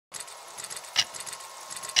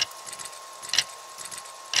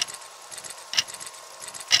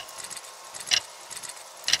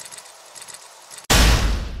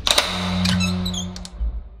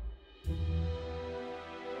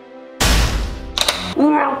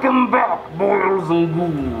Welcome back, boils and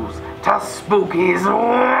ghouls, to Spooky's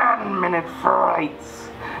 1-Minute Frights.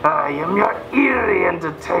 I am your eerie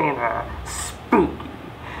entertainer, Spooky,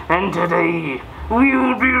 and today we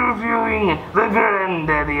will be reviewing the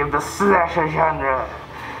granddaddy of the slasher genre,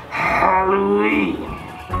 Halloween.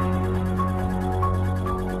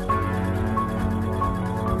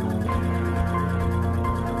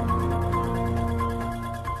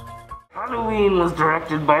 Halloween was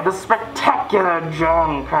directed by the spectacular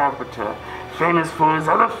John Carpenter, famous for his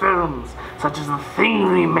other films such as The Thing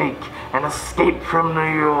remake and Escape from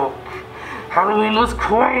New York. Halloween was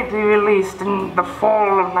quietly released in the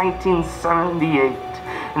fall of 1978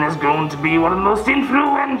 and has grown to be one of the most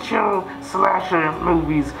influential slasher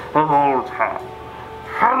movies of all time.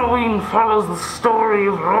 Halloween follows the story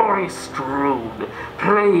of Laurie Strode,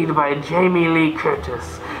 played by Jamie Lee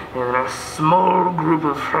Curtis, and her small group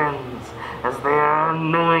of friends as they are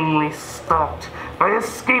unknowingly stalked by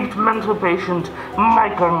escaped mental patient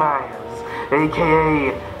Michael Myers,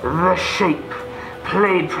 aka The Shape,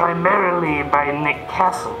 played primarily by Nick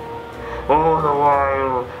Castle. All the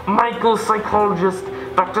while, Michael's psychologist,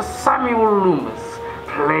 Dr. Samuel Loomis,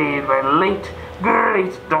 played by late,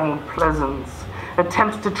 great Donald Pleasence,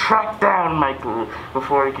 attempts to track down Michael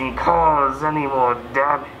before he can cause any more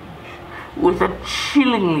damage. With a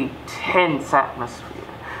chillingly tense atmosphere,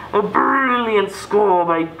 a brilliant score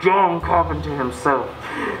by John Carpenter himself,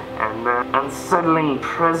 and the unsettling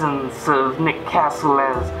presence of Nick Castle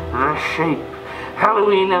as The Shape,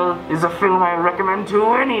 Halloween is a film I recommend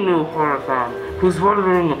to any new horror fan who's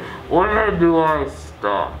wondering, where do I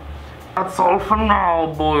start? That's all for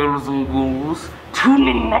now, boils and ghouls. Tune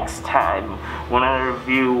in next time when I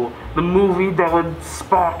review the movie that would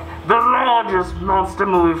spark the largest monster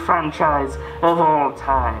movie franchise of all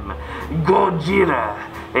time, Gojira,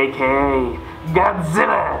 aka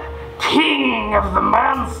Godzilla, King of the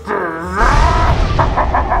Monsters.